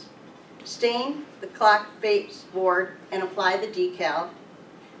face, stain the clock face board and apply the decal,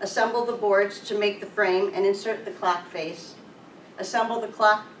 assemble the boards to make the frame and insert the clock face, assemble the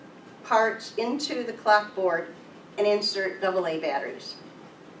clock parts into the clock board and insert AA batteries.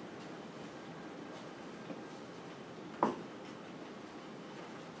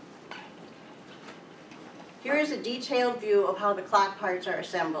 Here is a detailed view of how the clock parts are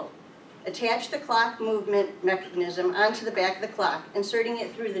assembled. Attach the clock movement mechanism onto the back of the clock, inserting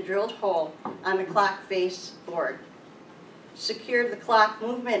it through the drilled hole on the clock face board. Secure the clock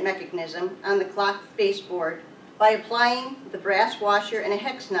movement mechanism on the clock face board by applying the brass washer and a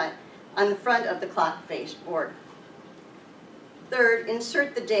hex nut on the front of the clock face board. Third,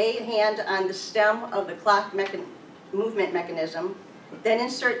 insert the day hand on the stem of the clock movement mechanism, then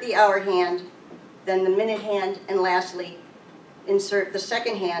insert the hour hand, then the minute hand, and lastly, insert the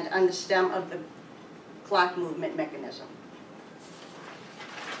second hand on the stem of the clock movement mechanism.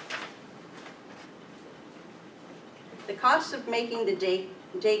 The costs of making the day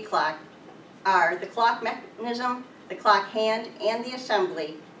clock are the clock mechanism, the clock hand, and the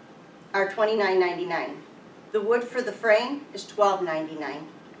assembly are $29.99. The wood for the frame is $12.99.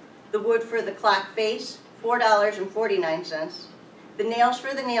 The wood for the clock face, $4.49. The nails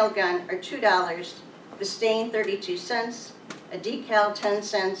for the nail gun are $2, the stain 32 cents, a decal 10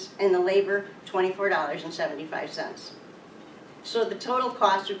 cents, and the labor $24.75. So the total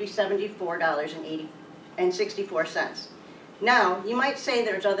cost would be $74.64. Now, you might say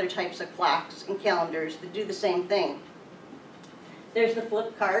there's other types of clocks and calendars that do the same thing. There's the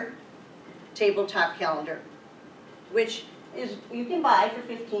flip card tabletop calendar, which you can buy for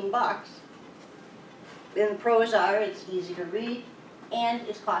 15 bucks. And the pros are it's easy to read and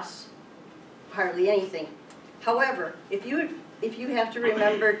it costs hardly anything. However, if you have to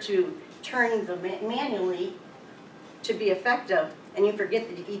remember to turn them manually to be effective and you forget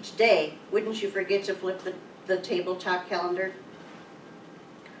that each day, wouldn't you forget to flip the tabletop calendar?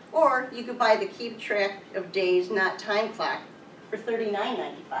 Or you could buy the Keep Track of Days Not Time clock for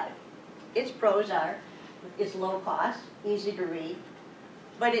 $39.95. Its pros are It's low cost, easy to read,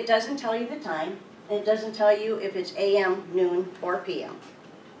 but it doesn't tell you the time, and it doesn't tell you if it's AM, noon, or PM.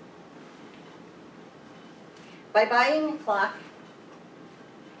 By buying a clock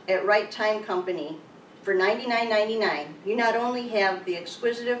at Right Time Company for $99.99, you not only have the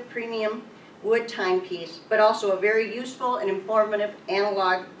exquisite premium wood timepiece, but also a very useful and informative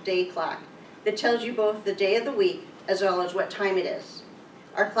analog day clock that tells you both the day of the week as well as what time it is.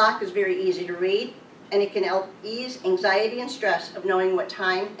 Our clock is very easy to read, and it can help ease anxiety and stress of knowing what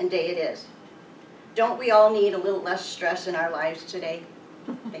time and day it is. Don't we all need a little less stress in our lives today?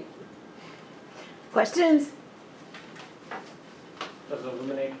 Thank you. Questions? Does it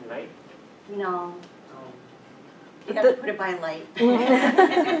illuminate from night? No. You have to put it by light.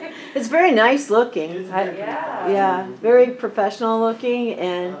 It's very nice looking. Yeah, very professional looking,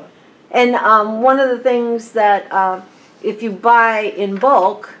 and one of the things that if you buy in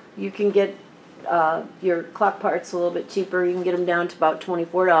bulk, you can get your clock parts a little bit cheaper. You can get them down to about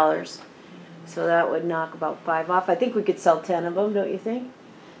 $24. So that would knock about $5 off. I think we could sell 10 of them, don't you think?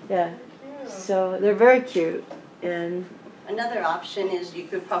 Yeah. So they're very cute. And another option is you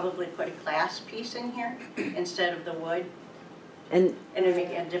could probably put a glass piece in here instead of the wood, and it'd make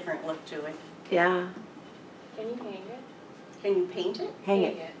a different look to it. Yeah. Can you hang it? Can you paint it? Hang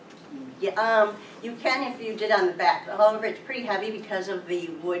it. Yeah, you can if you did on the back. However, it's pretty heavy because of the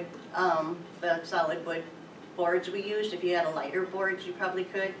wood, the solid wood boards we used. If you had a lighter board, you probably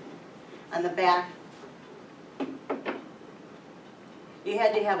could. On the back, you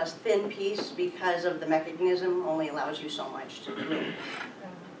had to have a thin piece because of the mechanism only allows you so much to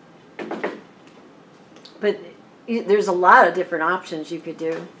do. But there's a lot of different options you could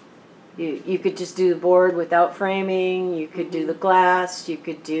do. You could just do the board without framing. You could do the glass. You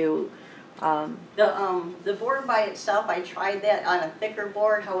could do the board by itself. I tried that on a thicker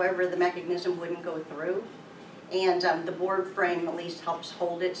board. However, the mechanism wouldn't go through, and the board frame at least helps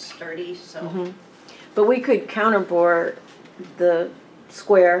hold it sturdy. So, but we could counterbore the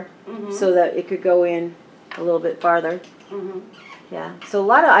square so that it could go in a little bit farther. Yeah. So a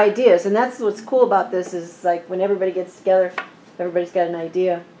lot of ideas, and that's what's cool about this is like when everybody gets together, everybody's got an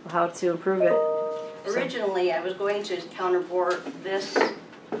idea of how to improve it. Originally, I was going to counterboard this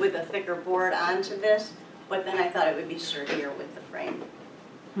with a thicker board onto this, but then I thought it would be sturdier with the frame.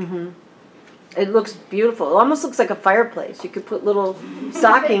 It looks beautiful. It almost looks like a fireplace. You could put little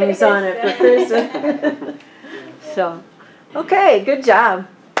stockings on it for Christmas. So, okay, good job.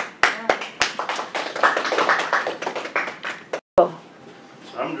 So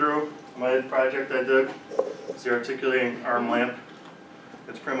I'm Drew. My project I did is the articulating arm lamp.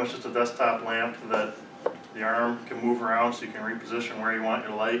 It's pretty much just a desktop lamp that the arm can move around so you can reposition where you want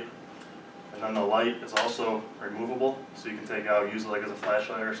your light. And then the light is also removable, so you can take it out, use it like as a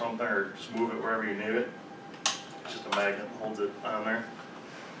flashlight or something, or just move it wherever you need it. It's just a magnet that holds it on there.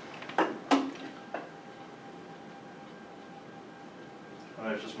 And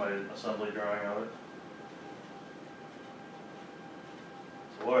there's just my assembly drawing of it.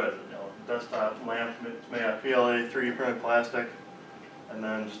 So what is it? You know, desktop lamp. It's made out of PLA 3D printed plastic, and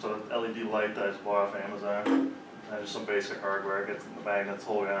then just a LED light that I just bought off Amazon. And just some basic hardware. It gets the magnets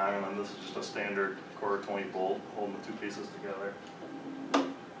holding on, and then this is just a standard quarter 20 bolt holding the two pieces together.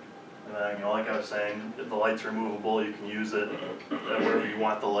 And then, you know, like I was saying, if the light's removable, you can use it wherever you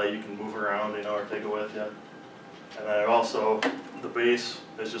want the light. You can move around, you know, or take it with you. And then it also, the base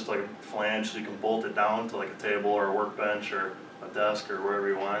is just like a flange, so you can bolt it down to like a table or a workbench or a desk or wherever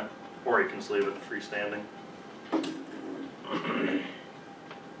you want, or you can just leave it freestanding.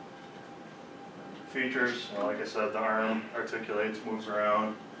 Features, you know, like I said, the arm articulates, moves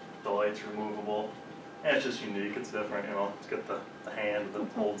around, the light's removable, and it's just unique, it's different, you know, it's got the hand that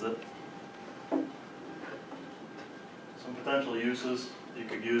holds it. Some potential uses, you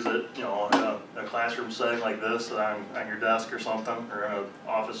could use it, you know, in a classroom setting like this, on your desk or something, or in an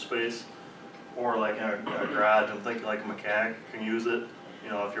office space, or like in a garage. I'm thinking like a mechanic can use it, you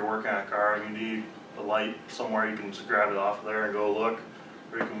know, if you're working on a car and you need a light somewhere, you can just grab it off of there and go look.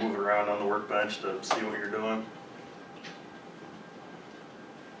 Or you can move it around on the workbench to see what you're doing.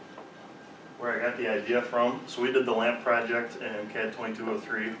 Where I got the idea from, so we did the lamp project in CAD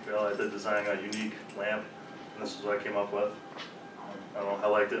 2203. I did design a unique lamp, and this is what I came up with. I don't know, I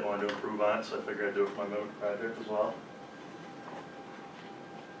liked it and wanted to improve on it, so I figured I'd do it for my Mimic project as well.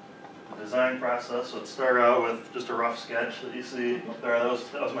 The design process, so it started out with just a rough sketch that you see up there. That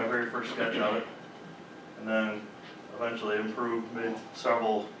was my very first sketch of it. And then eventually improved, made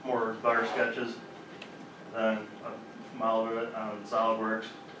several more better sketches. Then I modeled it on SolidWorks,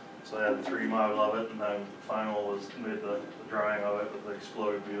 so I had the 3D model of it, and then final was made the drawing of it with the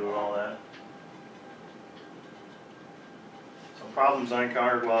exploded view and all that. problems I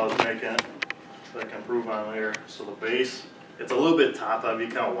encountered while I was making it that I can improve on later. So the base, it's a little bit top heavy,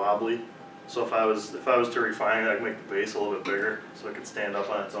 kind of wobbly. So if I was to refine it, I could make the base a little bit bigger so it could stand up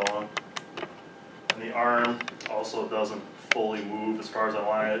on its own. And the arm also doesn't fully move as far as I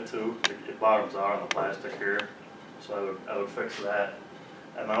wanted it to. It bottoms out on the plastic here, so I would fix that.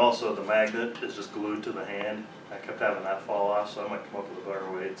 And then also the magnet is just glued to the hand. I kept having that fall off, so I might come up with a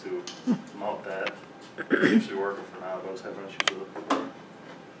better way to mount that. It's usually working for now, but I was having issues with it before.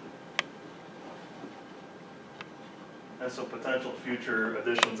 And some potential future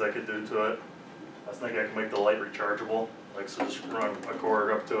additions I could do to it. I was thinking I could make the light rechargeable, like so just run a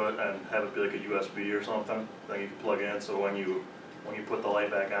cord up to it and have it be like a USB or something. Then you can plug in, so when you put the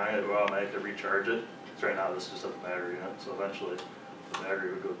light back on, it will automatically recharge it. So right now this just has a battery in it, so eventually the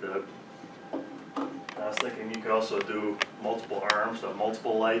battery would go dead. I was thinking you could also do multiple arms, so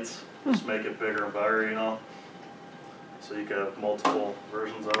multiple lights, just make it bigger and better, you know. So you could have multiple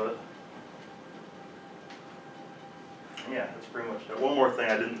versions of it. Yeah, that's pretty much it. One more thing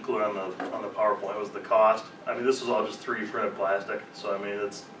I didn't include on the PowerPoint was the cost. I mean, this was all just 3D printed plastic, so I mean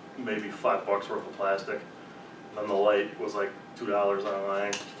it's maybe $5 worth of plastic. And then the light was like $2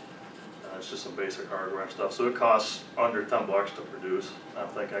 online. It's just some basic hardware and stuff. So it costs under $10 to produce. I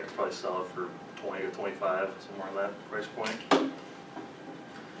think I could probably sell it for 20 to 25, somewhere in that price point.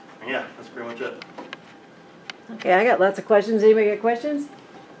 And yeah, that's pretty much it. Okay, I got lots of questions. Anybody got questions?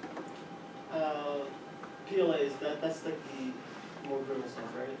 PLAs, that's like the more brittle stuff,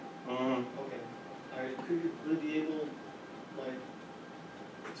 right? Mm-hmm. Okay. Alright, would it be able, like,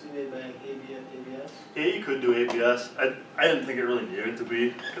 to be made by like ABS? Yeah, you could do ABS. I didn't think it really needed to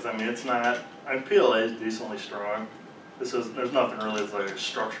be, because I mean it's not, I mean PLA is decently strong. There's nothing really that's like a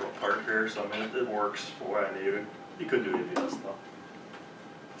structural part here, so I mean it works for what I needed. You could do ABS though.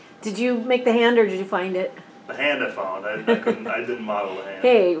 Did you make the hand or did you find it? The hand I found, I didn't model the hand.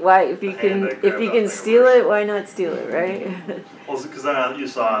 Hey, why if you can steal it, why not steal it, right? Well, because then you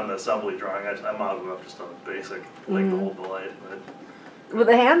saw on the assembly drawing, I modeled it up just on the basic, like the whole light. Well,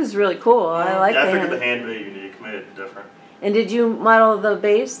 the hand is really cool. I like yeah, the I hand. figured the hand made it unique, made it different. And did you model the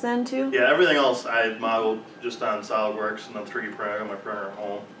base then too? Yeah, everything else I modeled just on SolidWorks and then 3D printed on my printer at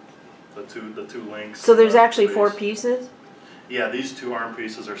home. The two links. So there's actually 4 pieces? Yeah, these 2 arm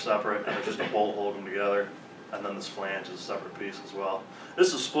pieces are separate and it's just a bolt holding them together. And then this flange is a separate piece as well.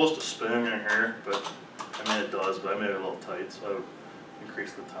 This is supposed to spin in here, but I mean it does, but I made it a little tight, so I would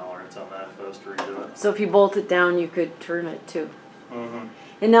increase the tolerance on that if I was to redo it. So if you bolt it down, you could turn it too. Mm-hmm.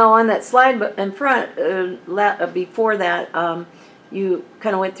 And now on that slide in front, before that, you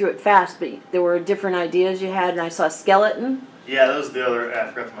kind of went through it fast, but there were different ideas you had, and I saw skeleton. Yeah, that was the other, I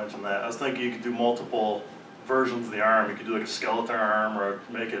forgot to mention that. I was thinking you could do multiple versions of the arm. You could do like a skeleton arm or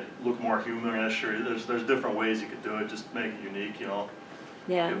make it look more humanish, or there's different ways you could do it, just make it unique, you know.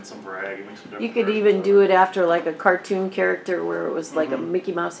 Yeah. Give it some variety, make some different You could versions even of do it after like a cartoon character where it was like a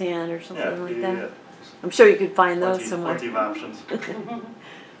Mickey Mouse hand or something like that. Yeah. I'm sure you could find those somewhere. Plenty of options.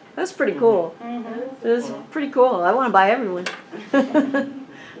 That's pretty cool. That's pretty cool. I want to buy everyone.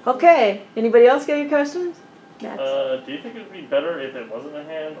 Okay. Anybody else got any questions? Max? Do you think it would be better if it wasn't a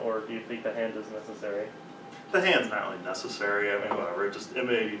hand, or do you think the hand is necessary? The hand's not really necessary. I mean, whatever. It made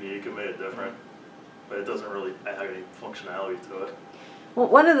it unique. It made it different, but it doesn't really have any functionality to it. Well,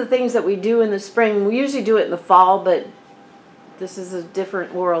 one of the things that we do in the spring, we usually do it in the fall, but this is a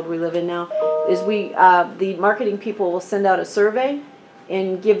different world we live in now, is the marketing people will send out a survey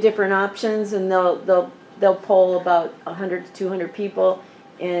and give different options, and they'll poll about 100 to 200 people,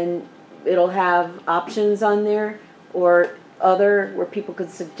 and it'll have options on there or other where people could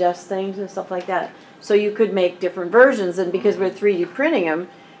suggest things and stuff like that. So you could make different versions, and because we're 3D printing them,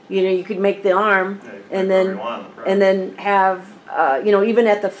 you know, you could make the arm and then have you know, even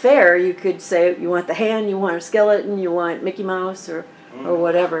at the fair you could say you want the hand, you want a skeleton, you want Mickey Mouse or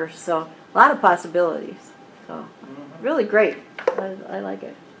whatever. So a lot of possibilities. So really great. I like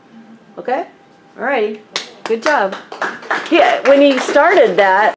it. Okay? Alrighty. Good job. Yeah, when he started that